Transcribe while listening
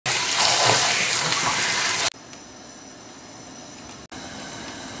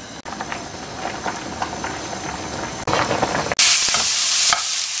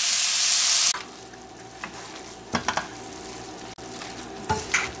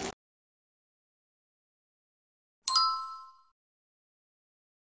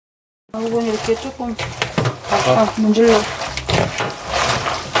아욱은 이렇게 조금 문질러야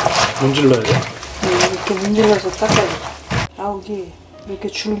돼? 이렇게 문질러서 닦아야 돼. 아욱이 이렇게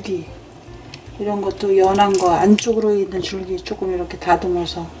줄기 이런 것도 연한 거 안쪽으로 있는 줄기 조금 이렇게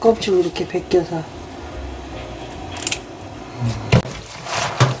다듬어서 껍질 이렇게 벗겨서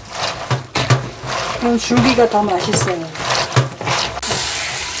그럼 줄기가 더 맛있어요.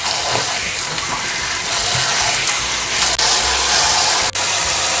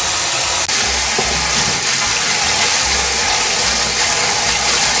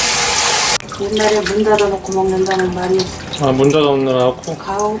 옛날에 문 닫아놓고 먹는다는 말이 있어. 아, 문 닫아놓느라고?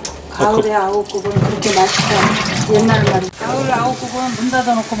 가을에 아욱국은 그렇게 맛있다. 옛날 말이. 가을 아욱국은 문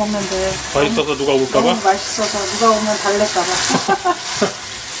닫아놓고 먹는데. 맛있어서 누가 올까봐? 너무 맛있어서 누가 오면 달랠까봐.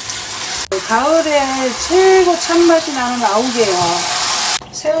 가을에 최고 참맛이 나는 아욱이에요.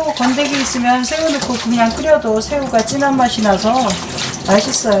 새우 건더기 있으면 새우 넣고 그냥 끓여도 새우가 진한 맛이 나서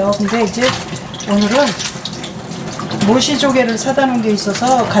맛있어요. 근데 이제 오늘은 모시조개를 사다 놓은 게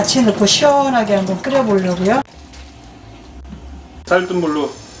있어서 같이 넣고 시원하게 한번 끓여 보려고요. 쌀뜨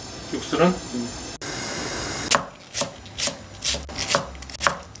물로 육수는?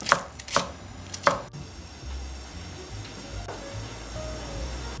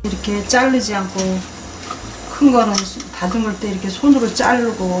 이렇게 자르지 않고 큰 거는 다듬을 때 이렇게 손으로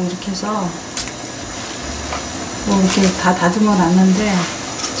자르고 이렇게 해서 뭐 이렇게 다 다듬어 놨는데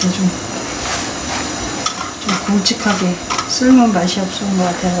이제 좀 굵직하게 썰면 맛이 없는 것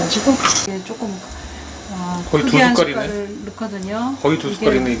같아가지고 이게 조금 거의 두 숟갈이네. 넣거든요. 거의 두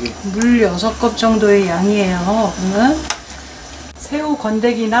숟갈이네 이게. 물 6컵 정도의 양이에요. 그러면 새우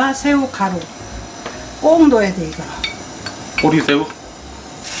건더기나 새우 가루 꼭 넣어야 돼 이거. 보리새우?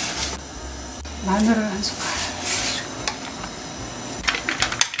 마늘을 한 숟갈.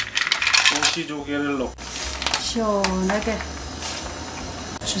 모시조개를 넣고 시원하게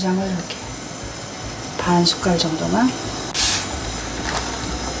고추장을 이렇게 반 숟갈 정도만.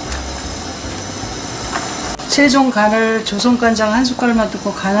 최종 간을 조선간장 한 숟갈만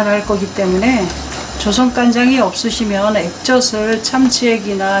넣고 간을 할 거기 때문에 조선간장이 없으시면 액젓을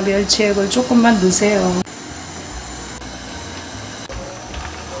참치액이나 멸치액을 조금만 넣으세요.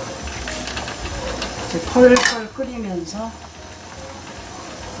 이제 펄펄 끓이면서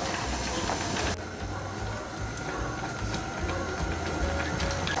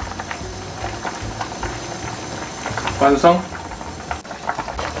완성?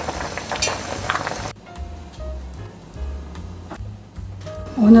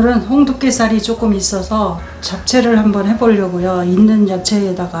 오늘은 홍두깨살이 조금 있어서 잡채를 한번 해보려고요. 있는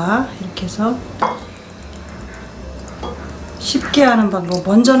야채에다가 이렇게 해서 쉽게 하는 방법.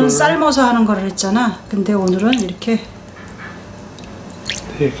 먼저는 삶아서 하는 거를 했잖아. 근데 오늘은 이렇게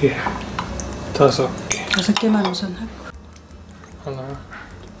 4개, 5개, 5개만 우선 하고 하나,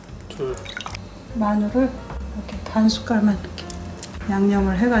 둘, 마늘을 이렇게 반 숟갈만 이렇게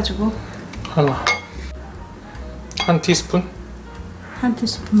양념을 해가지고 하나, 한 티스푼? 한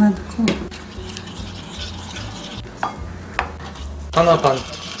티스푼만 넣고 하나 반.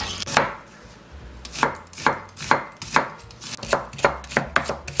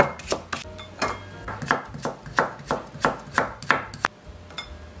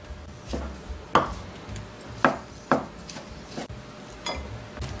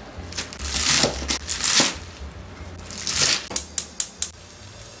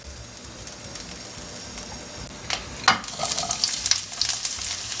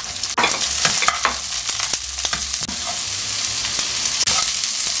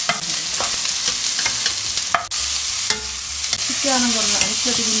 쉽게 하는 거를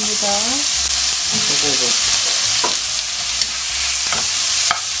알려드립니다.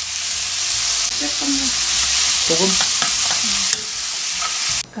 소금?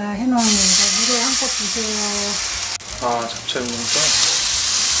 아까 해놓은 거 물을 한 컵 주세요. 아, 잡채 넣으니까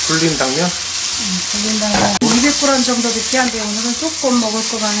불린 당면? 불린 당면 200g 정도밖에 안 돼요. 오늘은 조금 먹을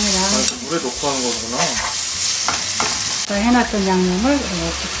거만 그냥 물에 넣고 하는 거구나. 해놨던 양념을 이렇게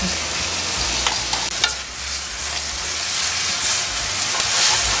보세요.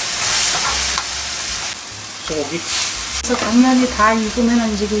 소고기? 그래서 당면이 다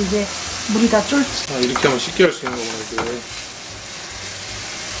익으면 이제 물이 다 쫄지. 아, 이렇게 하면 쉽게 할 수 있는 거구나 이게.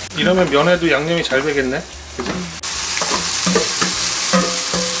 이러면 면에도 양념이 잘 배겠네? 그치?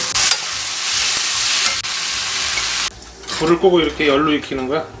 불을 끄고 이렇게 열로 익히는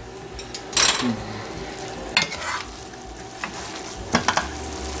거야?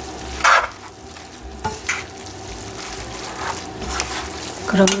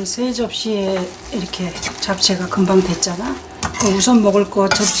 그러면 세 접시에 이렇게 잡채가 금방 됐잖아. 우선 먹을 거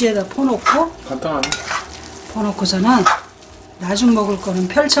접시에다 퍼놓고 간단하네. 퍼놓고서는 나중 먹을 거는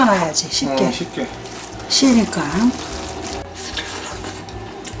펼쳐놔야지 쉽게. 쉽게. 쉬니까.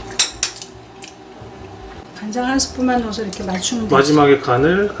 간장 한 스푼만 넣어서 이렇게 맞추면 되지. 마지막에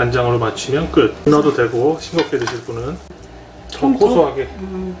간을 간장으로 맞추면 끝. 넣어도 되고 싱겁게 드실 분은 좀 고소하게.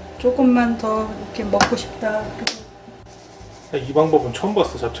 조금만 더 이렇게 먹고 싶다. 이 방법은 처음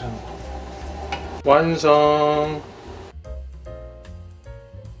봤어, 잡채하는 거. 완성.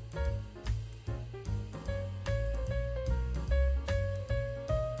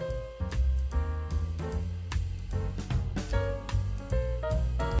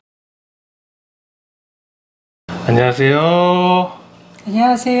 안녕하세요.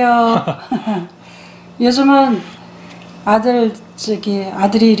 안녕하세요. 요즘은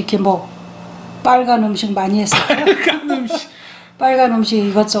아들이 이렇게 뭐 빨간 음식 많이 했어요. 빨간 음식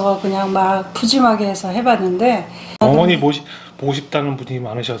이것저것 그냥 막 푸짐하게 해서 해봤는데 어머니 보고 싶다는 분이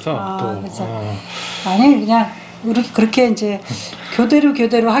많으셔서 또 그래서 아니 그냥 그렇게 이제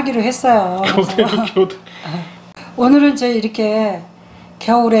교대로 하기로 했어요. 교대. 오늘은 저 이렇게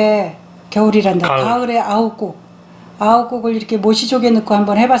겨울이란다. 가을에 아욱국을 이렇게 모시조개 넣고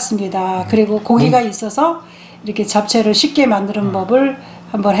한번 해봤습니다. 그리고 고기가 있어서 이렇게 잡채를 쉽게 만드는 법을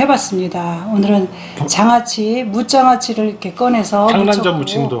한번 해봤습니다. 오늘은 무장아찌를 이렇게 꺼내서 창란젓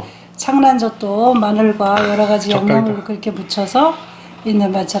무침도, 창란젓도 마늘과 여러 가지 젓갈도. 양념을 그렇게 묻혀서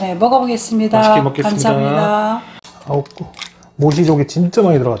있는 반찬에 먹어보겠습니다. 맛있게 먹겠습니다. 감사합니다. 아욱국 모시조개 진짜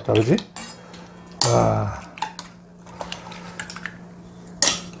많이 들어갔다, 그지? 와.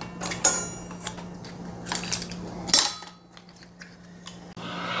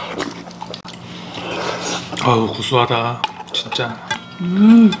 아우 구수하다 진짜.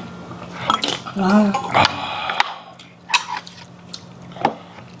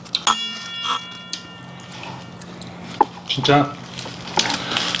 진짜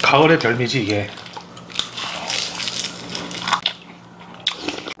가을의 별미지 이게.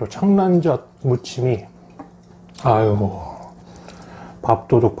 또 창란젓 무침이 아유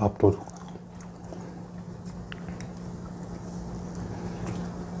밥도둑.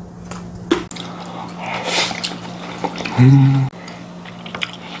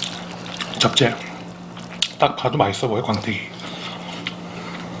 잡채 딱 봐도 맛있어 보여. 광택이.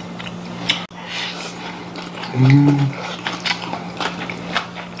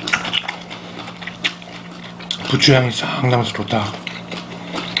 부추향이 싹 나면서 좋다.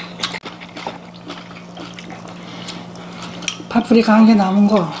 파프리카 한 개 남은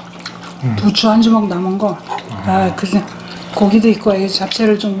거, 부추 한 주먹 남은 거. 그래서 고기도 있고 여기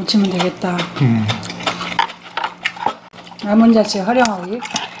잡채를 좀 무치면 되겠다. 남은 잡채 활용하기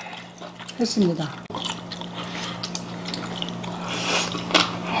했습니다.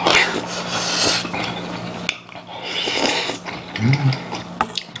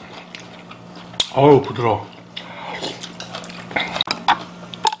 어우 부드러워.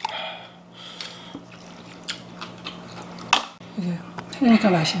 이게 그러니까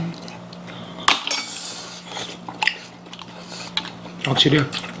맛있는데. 확실히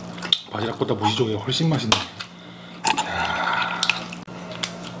바지락보다 모시조개가 훨씬 맛있네.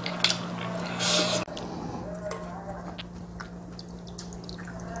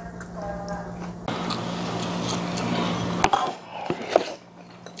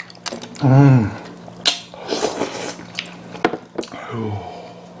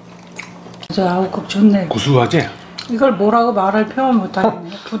 저 아욱국 좋네. 구수하지? 이걸 뭐라고 말할 표현 못하겠네.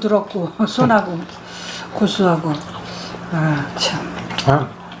 부드럽고 순하고 고소하고.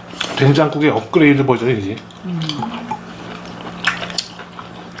 참. 된장국의 업그레이드 버전이지.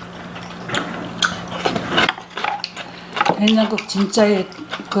 된장국 진짜의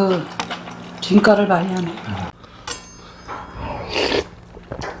그 진가를 많이 하네.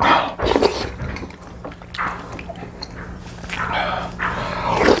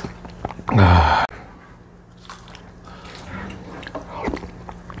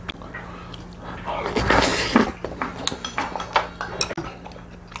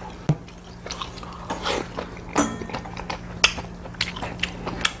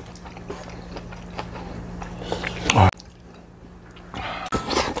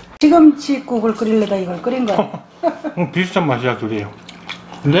 시금치국을 끓이려다 이걸 끓인 거야. 비슷한 맛이야 둘이.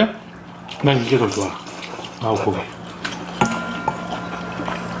 근데 난 이게 더 좋아. 아욱국이.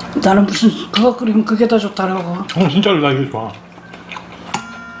 나는 무슨 그거 끓이면 그게 더 좋다라고. 진짜로 나 이게 좋아.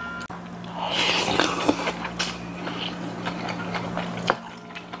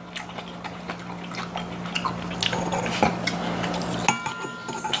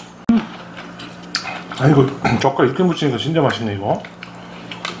 이거 젓갈 이렇게 묻히니까 진짜 맛있네 이거.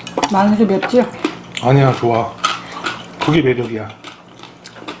 마늘이 맵지? 아니야 좋아. 그게 매력이야.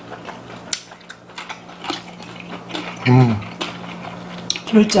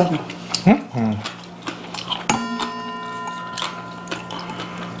 쫄짜고. 응?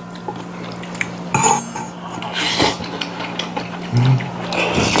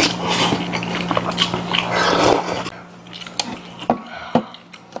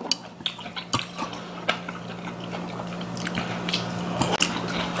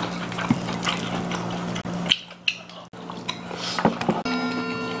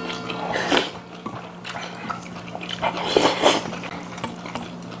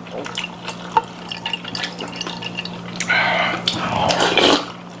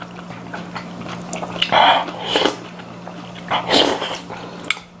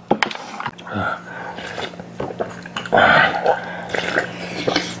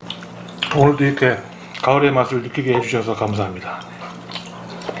 오늘도 이렇게 가을의 맛을 느끼게 해주셔서 감사합니다.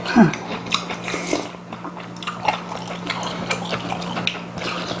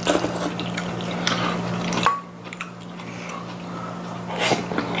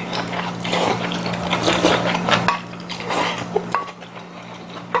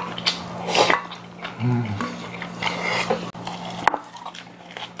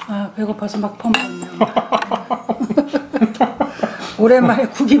 아, 배고파서 막 펌펌해요. 오랜만에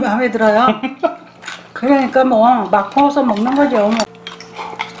국이 마음에 들어요. 그러니까 뭐 막 퍼서 먹는 거죠. 뭐.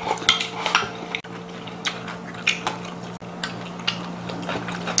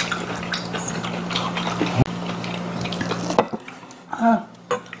 아,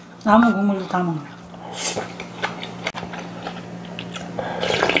 남은 국물도 다 먹네.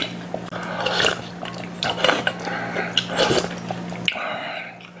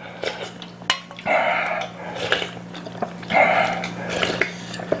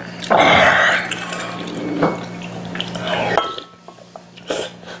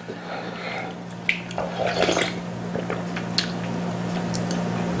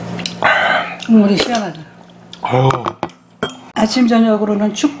 국물이 시원하죠. 아침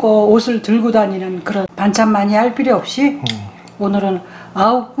저녁으로는 춥고 옷을 들고 다니는 그런 반찬 많이 할 필요 없이 오늘은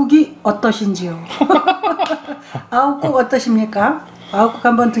아욱국이 어떠신지요? 아욱국 어떠십니까? 아욱국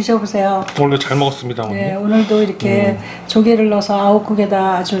한번 드셔보세요. 오늘 잘 먹었습니다. 오늘. 네, 오늘도 이렇게 조개를 넣어서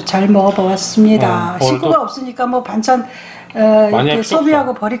아욱국에다 아주 잘 먹어보았습니다. 식구가 없으니까 뭐 반찬 이렇게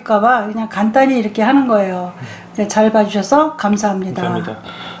소비하고 버릴까봐 그냥 간단히 이렇게 하는 거예요. 네, 잘 봐주셔서 감사합니다. 감사합니다.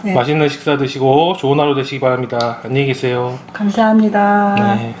 네. 맛있는 식사 드시고 좋은 하루 되시기 바랍니다. 안녕히 계세요. 감사합니다.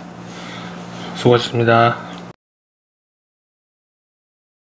 네, 수고하셨습니다.